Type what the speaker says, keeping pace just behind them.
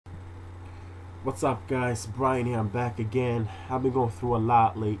What's up, guys? Brian here. I'm back again. I've been going through a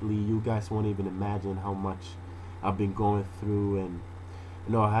lot lately. You guys won't even imagine how much I've been going through, and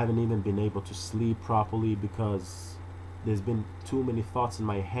I haven't even been able to sleep properly because there's been too many thoughts in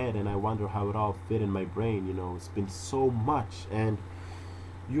my head, and I wonder how it all fit in my brain. It's been so much, and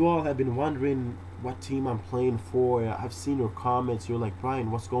you all have been wondering what team I'm playing for. I've seen your comments. You're like,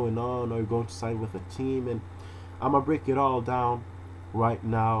 Brian, what's going on? Are you going to sign with a team? And I'm gonna break it all down right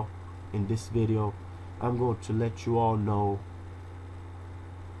now in this video. I'm going to let you all know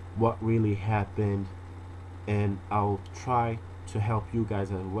what really happened, and I'll try to help you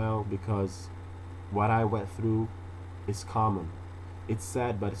guys as well because what I went through is common. It's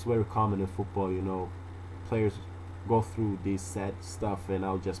sad, but it's very common in football. Players go through this sad stuff, and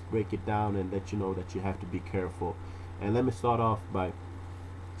I'll just break it down and let you know that you have to be careful. And let me start off by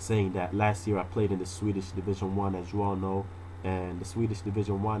saying that last year I played in the Swedish Division 1, as you all know, and the Swedish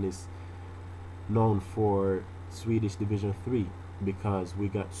Division 1 is known for Swedish Division 3 because we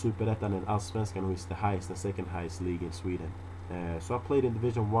got Superettan and Allsvenskan, which is the second highest league in Sweden. So I played in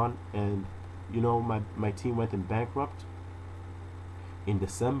Division 1, and my team went in bankrupt in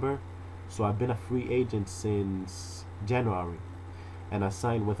December. So I've been a free agent since January, and I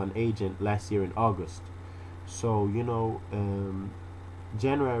signed with an agent last year in August. So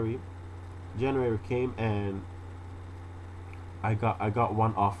January January came, and I got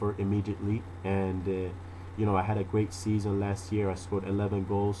one offer immediately, and I had a great season last year. I scored 11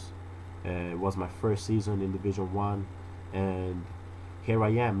 goals. It was my first season in Division 1, and here I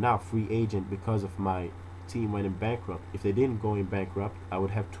am now, free agent, because of my team went in bankrupt. If they didn't go in bankrupt, I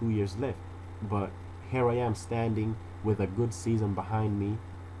would have 2 years left. But here I am standing with a good season behind me,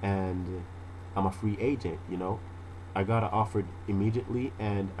 and I'm a free agent. I got an offer immediately,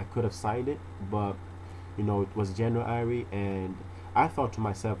 and I could have signed it, but it was January, and I thought to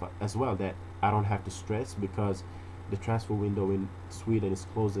myself as well that I don't have to stress because the transfer window in Sweden is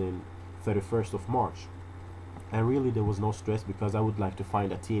closing 31st of March. And really, there was no stress because I would like to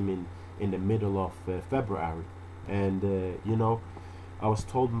find a team in the middle of February. And I was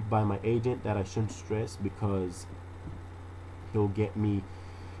told by my agent that I shouldn't stress because he'll get me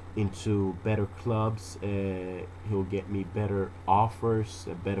into better clubs. He'll get me better offers,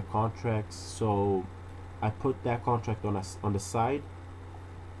 better contracts. So I put that contract on the side,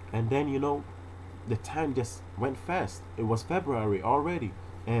 and then the time just went fast. It was February already,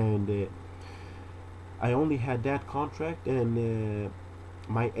 and I only had that contract, and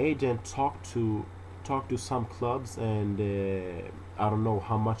my agent talked to some clubs, and I don't know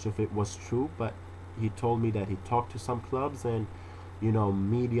how much of it was true, but he told me that he talked to some clubs, and the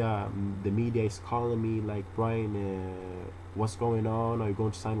media is calling me like, Brian, what's going on? Are you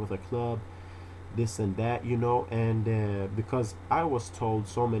going to sign with a club? This and that, and because I was told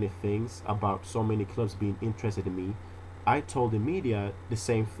so many things about so many clubs being interested in me, I told the media the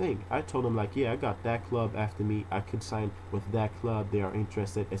same thing. I told them like, yeah, I got that club after me, I could sign with that club, they are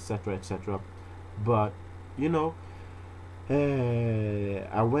interested, etc., etc. But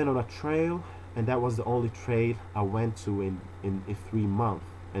I went on a trail, and that was the only trail I went to in 3 months,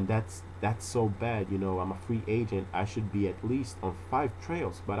 and that's so bad. I'm a free agent, I should be at least on 5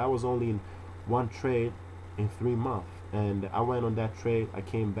 trails, but I was only in one trail in 3 months. And I went on that trail, I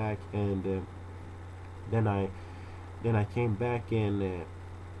came back, and then I came back, and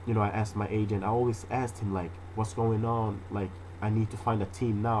I asked my agent. I always asked him like, what's going on, like I need to find a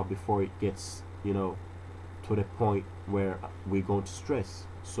team now before it gets to the point where we're going to stress.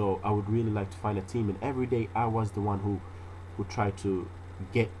 So I would really like to find a team, and every day I was the one who tried to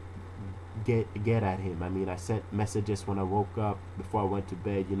get get at him. I mean, I sent messages when I woke up, before I went to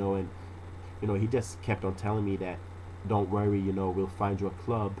bed, and he just kept on telling me that, don't worry, we'll find you a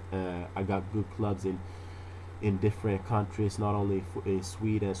club. I got good clubs in different countries, not only in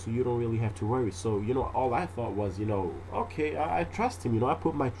Sweden, so you don't really have to worry. So all I thought was, okay, I trust him. I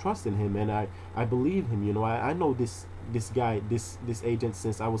put my trust in him, and I believe him. I know this guy, this agent,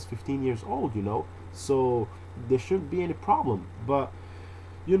 since I was 15 years old. So there shouldn't be any problem. But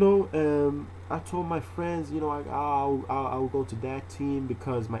I told my friends, I'll go to that team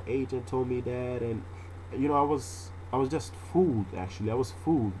because my agent told me that, and I was just fooled. Actually, I was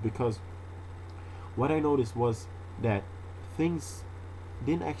fooled because what I noticed was that things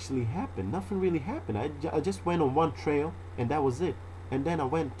didn't actually happen. Nothing really happened. I just went on one trail, and that was it. And then I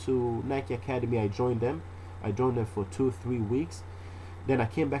went to Nike Academy. I joined them. I joined them for 2 3 weeks. Then I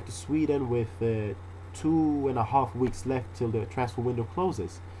came back to Sweden with 2.5 weeks left till the transfer window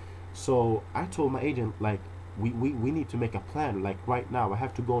closes. So I told my agent like, we need to make a plan. Like right now, I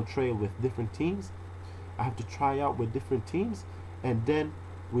have to go on trail with different teams. I have to try out with different teams, and then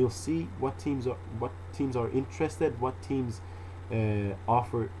we'll see what teams are interested, what teams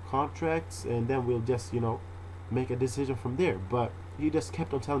offer contracts, and then we'll just make a decision from there. But he just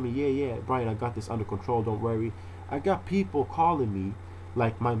kept on telling me, yeah, Brian, I got this under control. Don't worry. I got people calling me,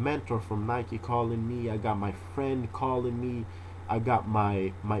 like my mentor from Nike calling me. I got my friend calling me. I got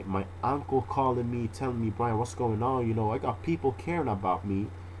my uncle calling me, telling me, Brian, what's going on? I got people caring about me,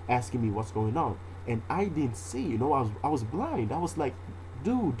 asking me what's going on, and I didn't see. I was blind. I was like,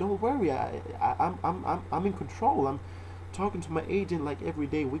 dude, don't worry. I'm in control. I'm talking to my agent like every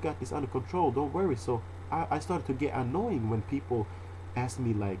day. We got this under control. Don't worry. So I started to get annoying when people asked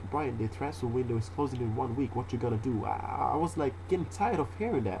me like, Brian, the transfer window is closing in 1 week. What you gonna do? I was like getting tired of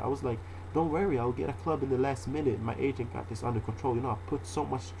hearing that. I was like, don't worry, I'll get a club in the last minute. My agent got this under control. I put so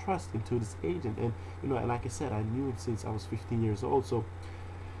much trust into this agent, and and like I said, I knew him since I was 15 years old. So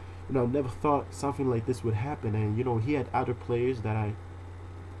I never thought something like this would happen. And he had other players that I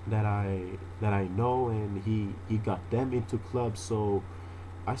know, and he got them into clubs. So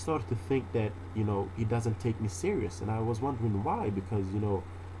I started to think that he doesn't take me serious, and I was wondering why, because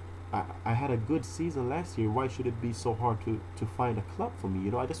I had a good season last year. Why should it be so hard to find a club for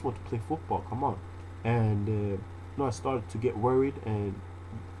me? I just want to play football. Come on. And I started to get worried, and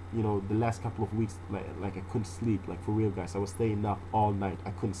the last couple of weeks, like I couldn't sleep. Like, for real, guys, I was staying up all night.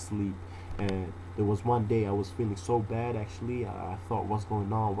 I couldn't sleep, and there was one day I was feeling so bad. Actually, I thought, what's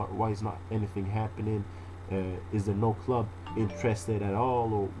going on? Why is not anything happening? Is there no club interested at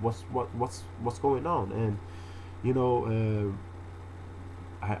all, or what's going on? And you know.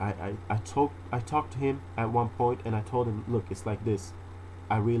 I talked to him at one point, and I told him, look, it's like this.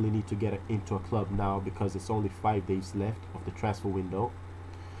 I really need to get into a club now because it's only 5 days left of the transfer window.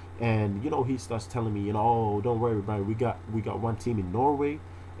 And he starts telling me, oh, don't worry, Brian. We got one team in Norway.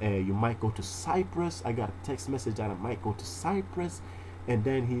 You might go to Cyprus. I got a text message that I might go to Cyprus. And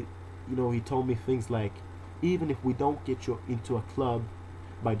then he told me things like, even if we don't get you into a club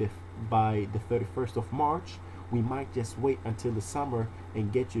by the 31st of March, we might just wait until the summer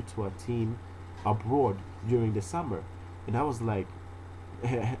and get you to a team abroad during the summer. And I was like,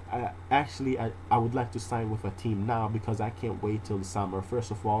 I would like to sign with a team now because I can't wait till the summer. First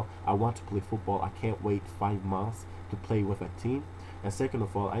of all, I want to play football. I can't wait 5 months to play with a team. And second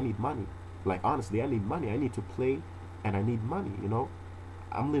of all, I need money. Like, honestly, I need money. I need to play, and I need money.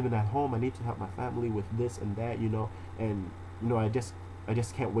 I'm living at home. I need to help my family with this and that. And I just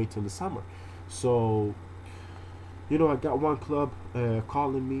can't wait till the summer. So I got one club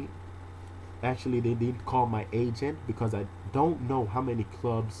calling me. Actually, they didn't call my agent because I don't know how many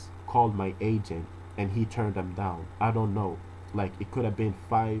clubs called my agent and he turned them down. I don't know. Like, it could have been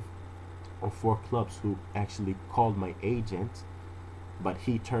 5 or 4 clubs who actually called my agent, but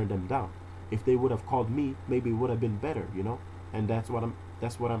he turned them down. If they would have called me, maybe it would have been better, And that's what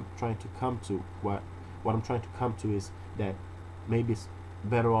I'm trying to come to. What I'm trying to come to is that maybe it's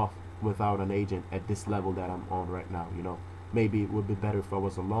better off without an agent at this level that I'm on right now. Maybe it would be better if I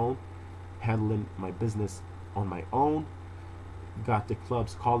was alone, handling my business on my own, got the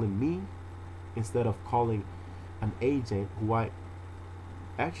clubs calling me instead of calling an agent who I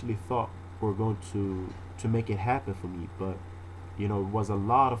actually thought were going to make it happen for me. But it was a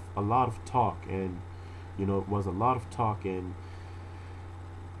lot of talk, and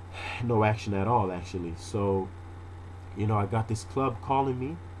no action at all, actually. So I got this club calling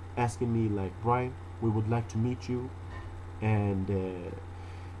me, asking me like, Brian, we would like to meet you, and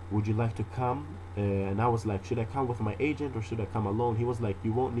would you like to come? And I was like, should I come with my agent or should I come alone? He was like,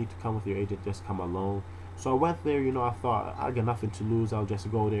 you won't need to come with your agent, just come alone. So I went there. I thought, I got nothing to lose. I'll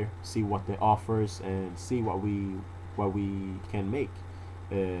just go there, see what they offers, and see what we can make,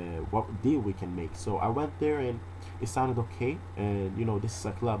 what deal we can make. So I went there, and it sounded okay. And this is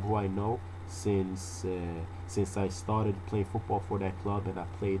a club who I know since I started playing football for that club, and I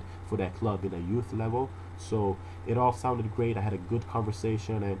played for that club in a youth level. So it all sounded great. I had a good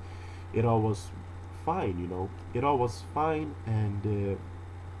conversation, and it all was fine. It all was fine. And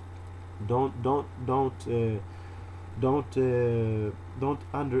don't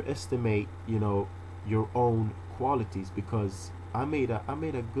underestimate your own qualities, because I made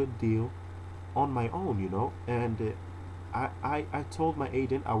a good deal on my own. And I told my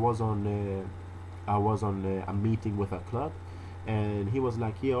agent I was on a meeting with a club, and he was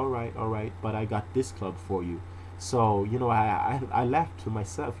like, yeah, all right, but I got this club for you. So I laughed to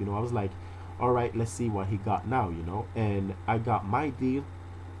myself. I was like, all right, let's see what he got now. And I got my deal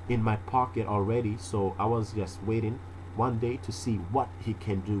in my pocket already, so I was just waiting one day to see what he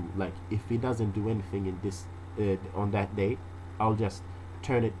can do. Like, if he doesn't do anything in this on that day, I'll just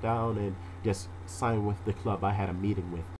turn it down and just sign with the club I had a meeting with.